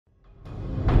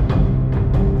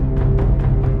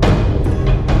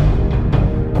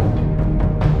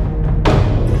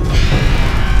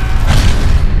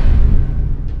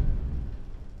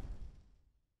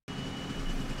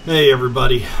Hey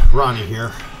everybody, Ronnie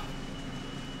here.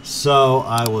 So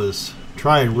I was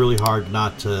trying really hard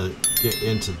not to get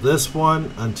into this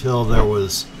one until there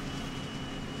was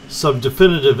some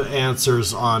definitive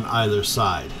answers on either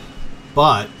side.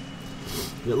 But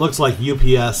it looks like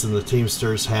UPS and the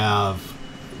Teamsters have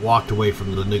walked away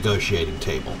from the negotiating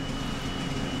table.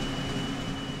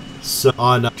 So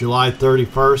on July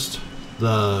 31st,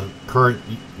 the current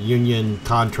union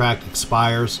contract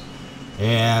expires.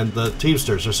 And the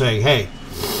Teamsters are saying, hey,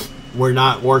 we're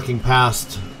not working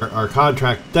past our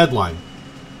contract deadline.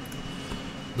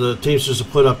 The Teamsters have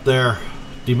put up their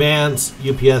demands.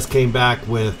 UPS came back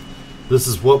with, this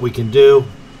is what we can do.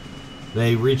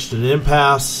 They reached an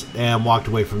impasse and walked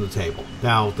away from the table.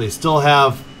 Now, they still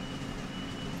have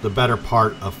the better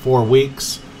part of 4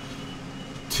 weeks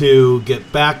to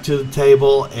get back to the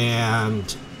table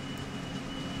and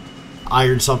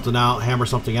iron something out, hammer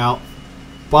something out.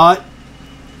 But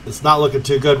it's not looking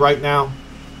too good right now.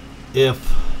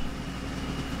 If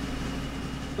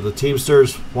the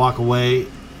Teamsters walk away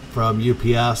from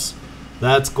UPS,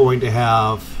 that's going to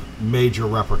have major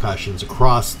repercussions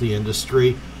across the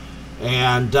industry,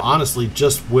 and honestly,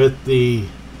 just with the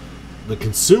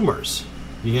consumers,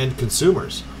 the end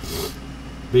consumers,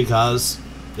 because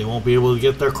they won't be able to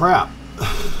get their crap.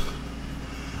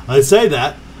 I say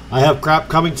that I have crap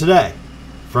coming today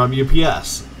from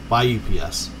UPS by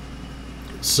UPS.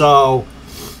 So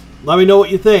let me know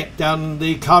what you think down in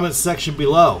the comments section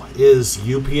below. Is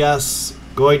UPS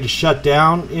going to shut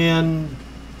down in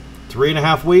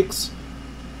 3.5 weeks?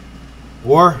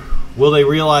 Or will they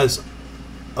realize,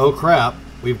 oh crap,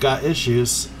 we've got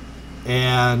issues,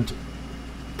 and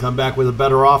come back with a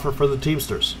better offer for the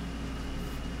Teamsters?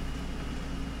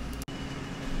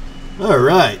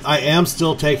 Alright, I am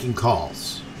still taking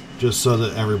calls, just so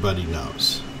that everybody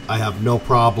knows. I have no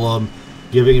problem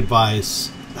giving advice,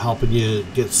 helping you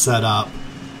get set up.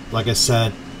 Like I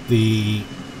said, the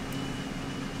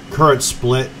current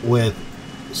split with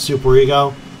Super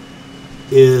Ego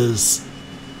is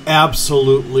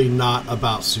absolutely not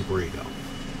about Super Ego.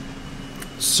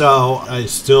 So I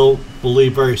still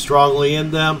believe very strongly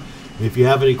in them. If you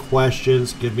have any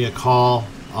questions, give me a call.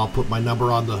 I'll put my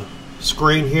number on the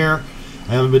screen here.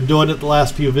 I haven't been doing it the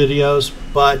last few videos,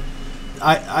 but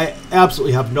I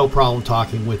absolutely have no problem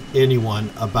talking with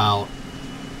anyone about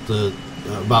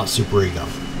Super Ego.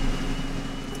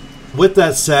 With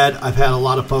that said, I've had a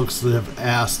lot of folks that have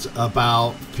asked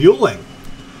about fueling.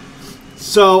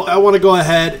 So I want to go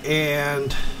ahead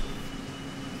and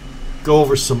go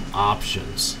over some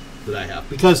options that I have,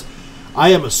 because I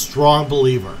am a strong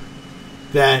believer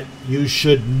that you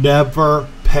should never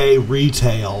pay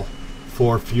retail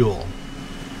for fuel.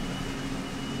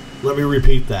 Let me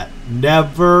repeat that.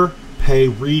 Never pay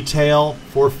retail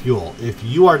for fuel. If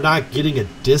you are not getting a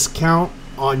discount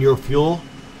on your fuel,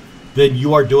 then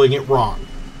you are doing it wrong.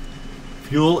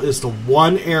 Fuel is the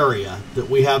one area that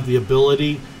we have the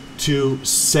ability to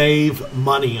save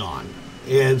money on.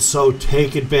 And so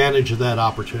take advantage of that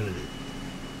opportunity.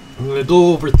 I'm going to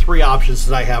go over 3 options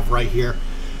that I have right here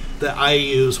that I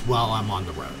use while I'm on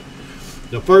the road.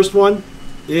 The first one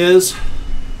is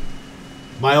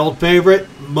my old favorite,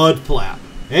 Mud Flap.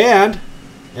 And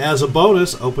as a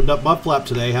bonus, opened up Mud Flap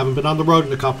today. Haven't been on the road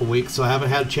in a couple weeks, so I haven't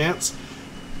had a chance.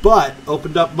 But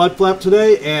opened up Mud Flap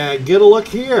today, and get a look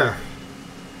here.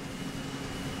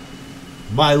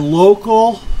 My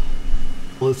local,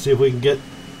 let's see if we can get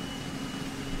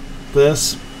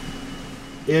this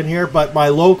in here, but my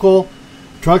local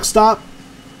truck stop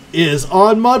is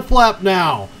on Mud Flap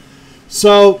now.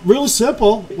 So real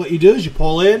simple. What you do is you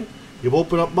pull in, you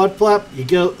open up Mud Flap, you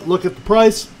get a look at the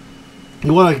price.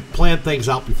 You want to plan things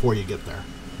out before you get there.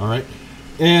 All right.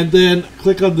 And then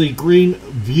click on the green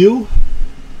view.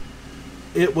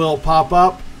 It will pop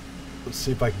up. Let's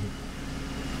see if I can.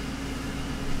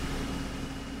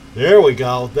 There we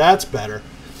go. That's better.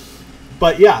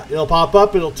 But yeah, it'll pop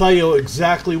up. It'll tell you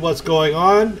exactly what's going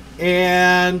on.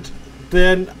 And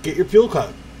then get your fuel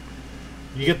code.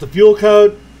 You get the fuel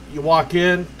code. You walk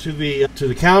in to the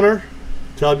counter.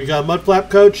 Tell them you got a Mud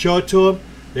Flap code. Show it to them.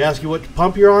 They ask you what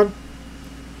pump you're on.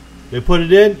 They put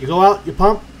it in, you go out, you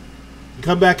pump, you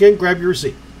come back in, grab your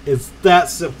receipt. It's that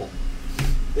simple.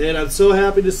 And I'm so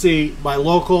happy to see my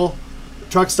local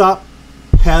truck stop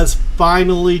has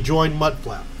finally joined Mud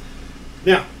Flap.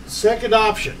 Now, second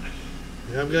option.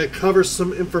 And I'm going to cover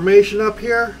some information up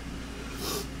here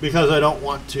because I don't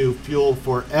want to fuel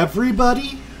for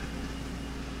everybody.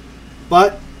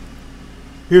 But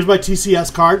here's my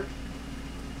TCS card.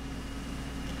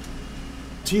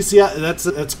 TCS,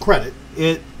 that's credit.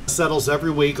 It settles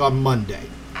every week on Monday.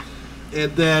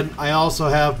 And then I also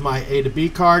have my A to B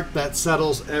card that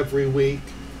settles every week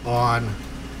on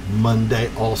Monday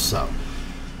also.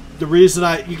 The reason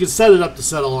you can set it up to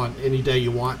settle on any day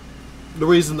you want. The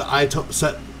reason that I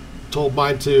told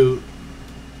mine to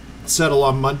settle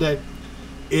on Monday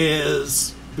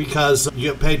is because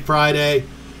you get paid Friday,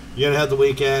 you're going to have the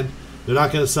weekend, they're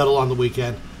not going to settle on the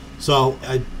weekend. So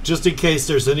just in case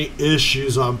there's any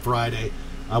issues on Friday,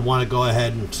 I want to go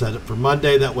ahead and set it for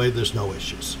Monday. That way there's no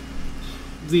issues.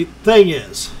 The thing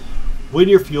is, when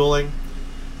you're fueling,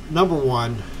 number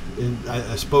one, and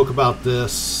I spoke about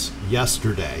this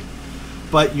yesterday,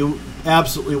 but you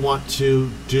absolutely want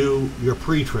to do your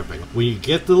pre-tripping. When you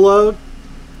get the load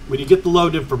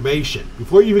information,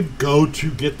 before you even go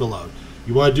to get the load,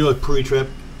 you want to do a pre-trip,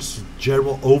 just a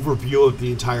general overview of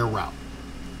the entire route.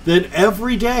 Then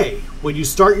every day, when you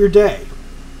start your day,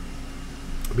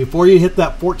 before you hit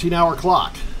that 14-hour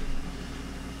clock,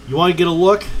 you want to get a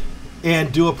look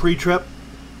and do a pre-trip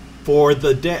for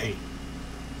the day,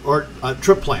 or a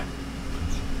trip plan.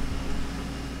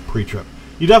 Pre-trip.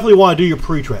 You definitely want to do your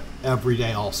pre-trip every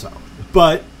day also,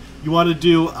 but you want to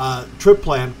do a trip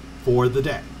plan for the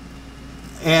day.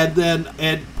 And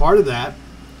part of that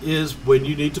is when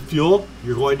you need to fuel,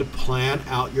 you're going to plan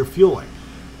out your fueling.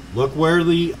 Look where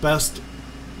the best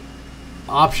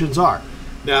options are.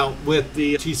 Now, with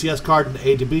the TCS card and the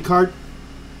A to B card,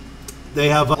 they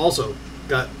have also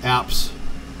got apps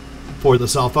for the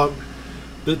cell phone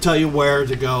that tell you where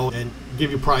to go and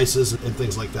give you prices and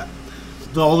things like that.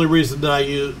 The only reason that I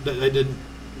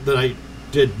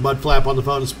did Mudflap on the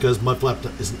phone is because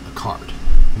Mudflap isn't a card.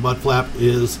 Mudflap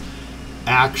is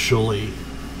actually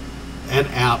an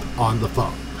app on the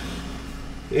phone,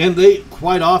 and they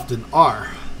quite often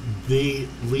are the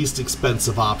least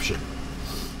expensive option.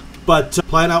 But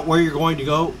plan out where you're going to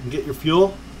go and get your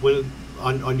fuel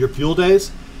on your fuel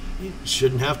days. You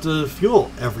shouldn't have to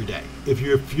fuel every day. If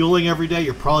you're fueling every day,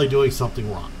 you're probably doing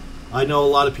something wrong. I know a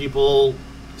lot of people,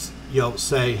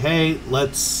 say, hey,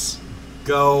 let's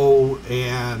go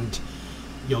and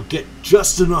get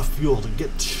just enough fuel to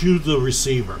get to the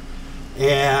receiver,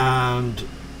 and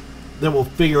then we'll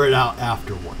figure it out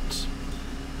afterwards.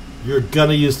 You're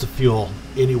gonna use the fuel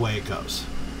any way it goes.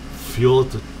 Fuel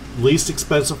at the least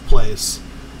expensive place.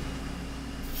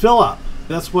 Fill up.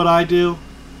 That's what I do.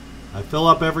 I fill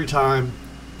up every time.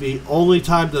 The only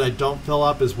time that I don't fill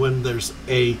up is when there's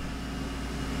a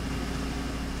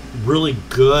really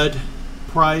good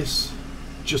price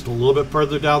just a little bit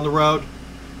further down the road,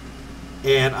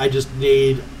 and I just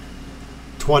need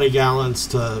 20 gallons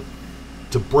to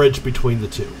bridge between the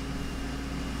two.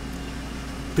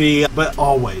 But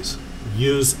always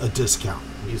use a discount.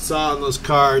 You saw on those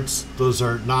cards, those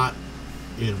are not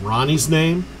in Ronnie's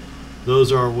name.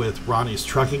 Those are with Ronnie's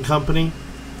Trucking Company.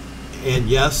 And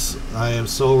yes, I am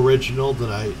so original that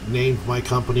I named my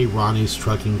company Ronnie's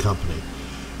Trucking Company.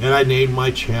 And I named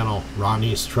my channel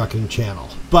Ronnie's Trucking Channel.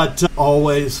 But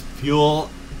always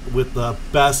fuel with the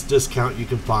best discount you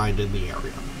can find in the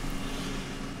area.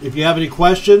 If you have any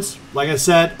questions, like I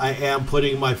said, I am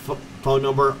putting my phone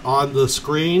number on the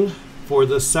screen for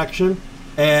this section.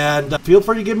 And feel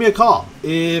free to give me a call.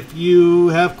 If you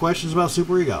have questions about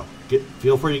Super Ego,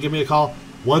 feel free to give me a call.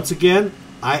 Once again,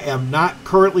 I am not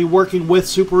currently working with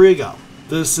Super Ego.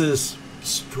 This is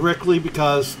strictly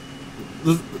because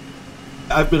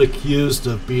I've been accused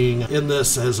of being in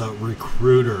this as a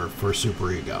recruiter for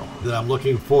Super Ego. That I'm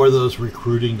looking for those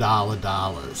recruiting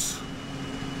dollars.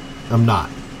 I'm not.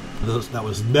 That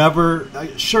was never,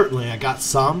 certainly I got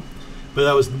some, but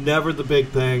that was never the big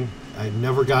thing. I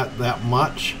never got that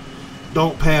much.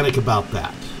 Don't panic about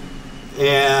that.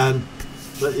 And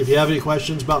if you have any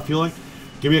questions about fueling,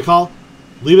 give me a call.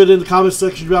 Leave it in the comments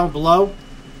section down below.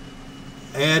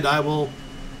 And I will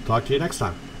talk to you next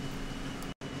time.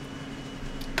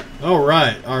 All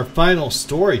right, our final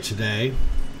story today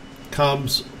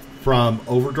comes from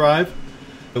Overdrive.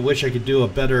 I wish I could do a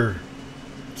better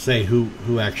say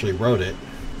who actually wrote it,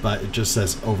 but it just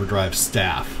says Overdrive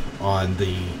staff on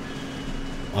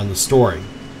the story.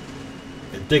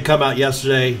 It did come out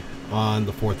yesterday on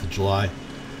the 4th of July.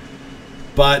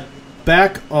 But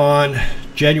back on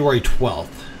January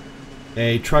 12th,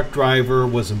 a truck driver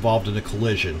was involved in a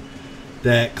collision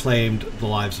that claimed the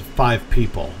lives of 5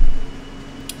 people.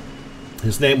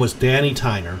 His name was Danny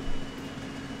Tyner.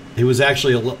 He was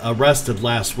actually arrested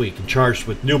last week and charged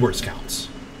with numerous counts,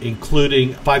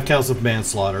 including 5 counts of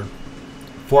manslaughter,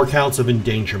 4 counts of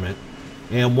endangerment,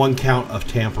 and 1 count of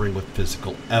tampering with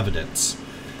physical evidence.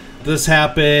 This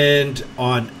happened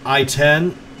on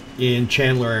I-10 in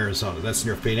Chandler, Arizona. That's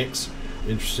near Phoenix.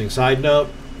 Interesting side note,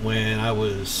 when I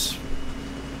was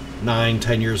 9,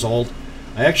 10 years old,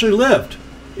 I actually lived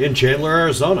in Chandler,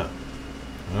 Arizona.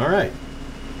 All right,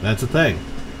 that's a thing.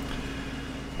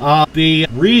 The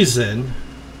reason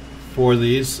for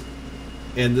these,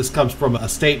 and this comes from a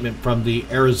statement from the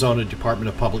Arizona Department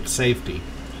of Public Safety,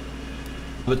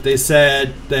 but they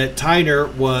said that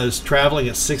Tyner was traveling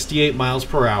at 68 miles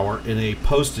per hour in a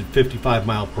posted 55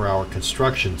 mile per hour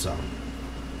construction zone.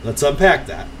 Let's unpack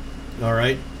that. All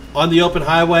right. On the open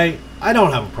highway, I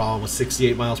don't have a problem with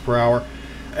 68 miles per hour.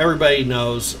 Everybody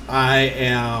knows I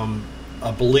am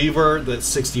a believer that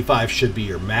 65 should be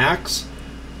your max,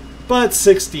 but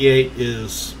 68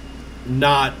 is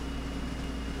not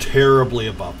terribly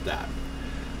above that.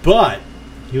 But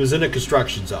he was in a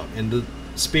construction zone, and the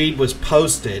speed was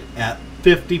posted at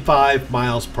 55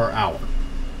 miles per hour.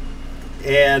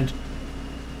 And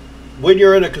when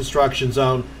you're in a construction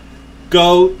zone,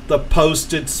 go the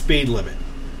posted speed limit.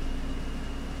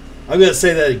 I'm going to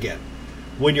say that again.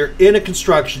 When you're in a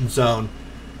construction zone,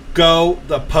 go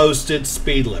the posted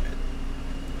speed limit.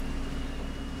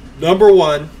 Number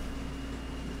one,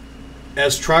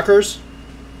 as truckers,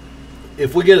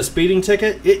 if we get a speeding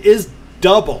ticket, it is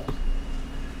double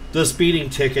the speeding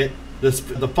ticket, the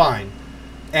fine,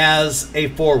 as a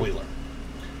four-wheeler.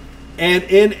 And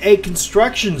in a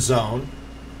construction zone,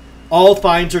 all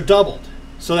fines are doubled.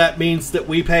 So that means that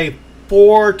we pay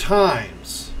 4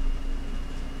 times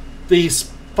the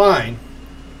fine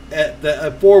that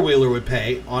a four-wheeler would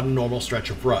pay on a normal stretch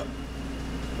of road.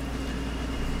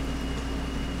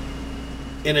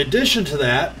 In addition to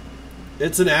that,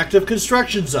 it's an active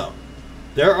construction zone.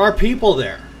 There are people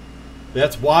there.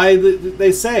 That's why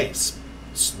they say,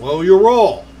 slow your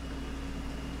roll.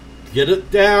 Get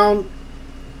it down.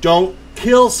 Don't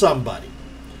kill somebody.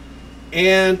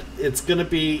 And it's going to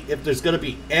be, if there's going to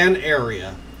be an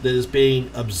area that is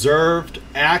being observed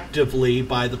actively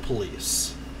by the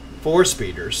police for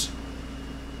speeders,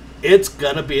 it's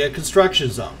going to be a construction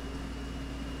zone.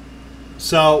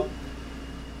 So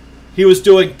he was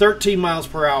doing 13 miles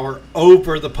per hour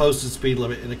over the posted speed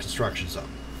limit in a construction zone.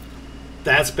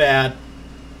 That's bad.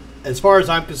 As far as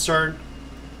I'm concerned,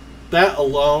 that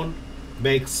alone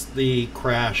makes the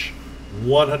crash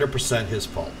 100% his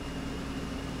fault.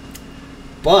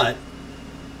 But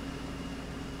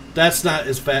that's not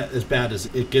as bad as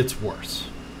it gets worse.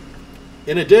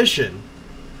 In addition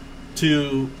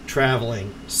to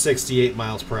traveling 68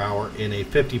 miles per hour in a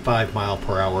 55 mile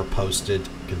per hour posted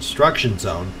construction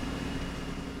zone,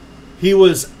 he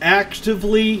was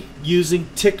actively using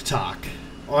TikTok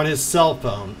on his cell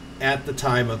phone at the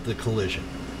time of the collision.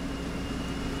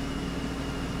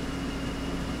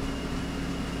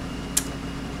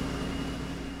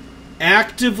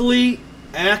 Actively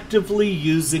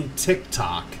using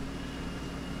TikTok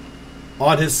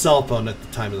on his cell phone at the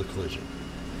time of the collision.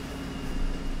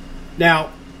 Now,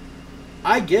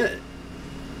 I get it.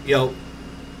 You know,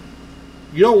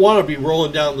 you don't want to be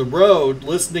rolling down the road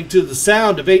listening to the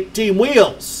sound of 18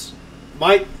 wheels.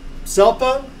 My cell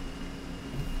phone?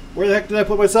 Where the heck did I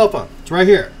put my cell phone? It's right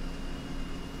here.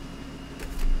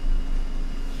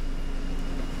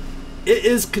 It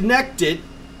is connected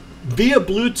via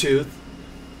Bluetooth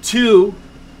to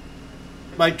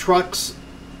my truck's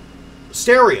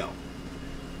stereo.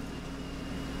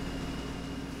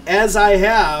 As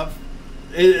I'm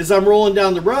rolling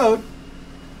down the road,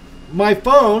 my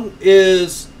phone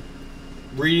is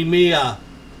reading me an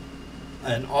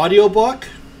audiobook,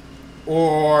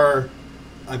 or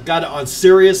I've got it on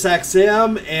Sirius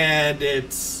XM and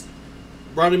it's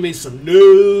running me some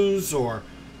news or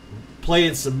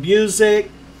playing some music,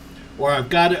 or I've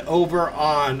got it over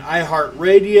on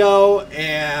iHeartRadio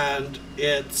and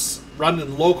it's running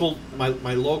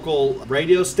my local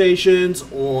radio stations,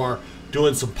 or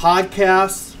doing some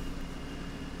podcasts.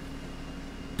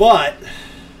 But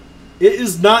it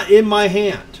is not in my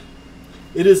hand.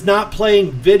 It is not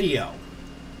playing video.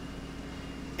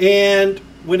 And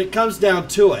when it comes down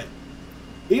to it,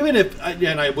 even if,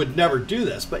 and I would never do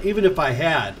this, but even if I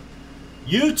had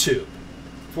YouTube,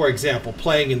 for example,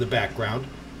 playing in the background,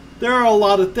 there are a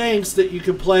lot of things that you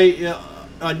can play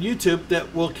on YouTube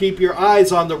that will keep your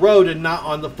eyes on the road and not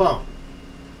on the phone.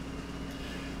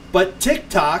 But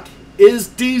TikTok is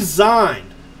designed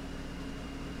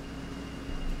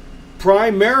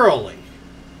primarily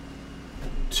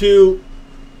to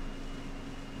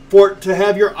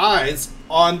have your eyes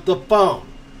on the phone.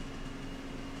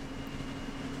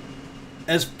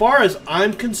 As far as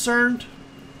I'm concerned,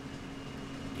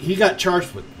 he got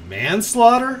charged with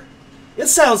manslaughter. It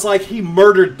sounds like he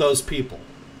murdered those people.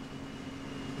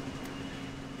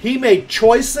 He made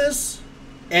choices,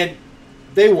 and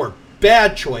they were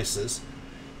bad choices,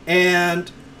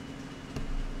 and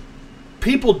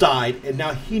People died, and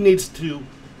now he needs to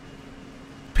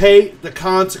pay the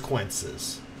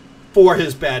consequences for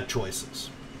his bad choices.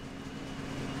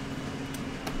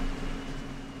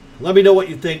 Let me know what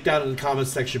you think down in the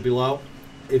comments section below.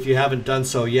 If you haven't done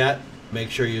so yet, make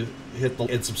sure you hit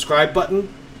the subscribe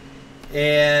button.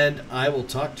 And I will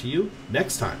talk to you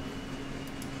next time.